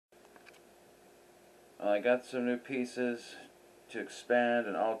Well, I got some new pieces to expand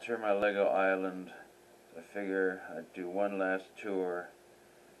and alter my Lego island. So I figure I'd do one last tour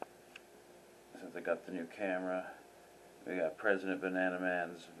since I got the new camera. We got President Banana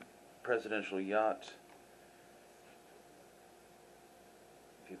Man's presidential yacht.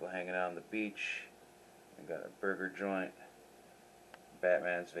 People hanging out on the beach. We got a burger joint.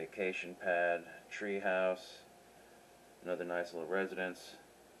 Batman's vacation pad. Tree house. Another nice little residence.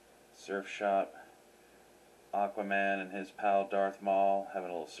 Surf shop. Aquaman and his pal Darth Maul having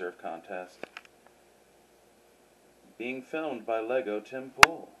a little surf contest. Being filmed by Lego Tim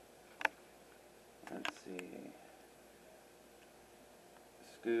Pool. Let's see.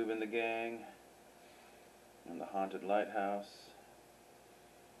 Scoob and the gang. And the haunted lighthouse.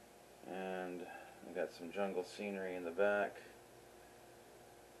 And we got some jungle scenery in the back.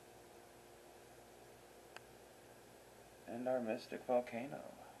 And our mystic volcano.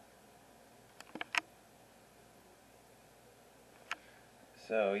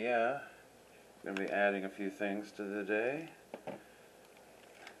 So yeah, I'm going to be adding a few things to the day.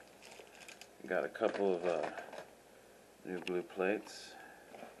 Got a couple of new blue plates.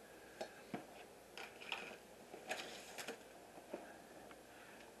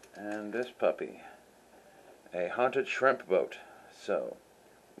 And this puppy, a haunted shrimp boat. So,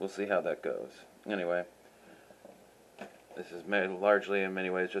 we'll see how that goes. Anyway, this is made largely in many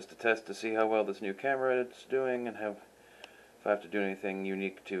ways just a test to see how well this new camera is doing and how if I have to do anything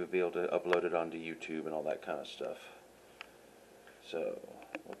unique to be able to upload it onto YouTube and all that kind of stuff. So,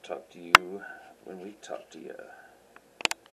 we'll talk to you when we talk to you.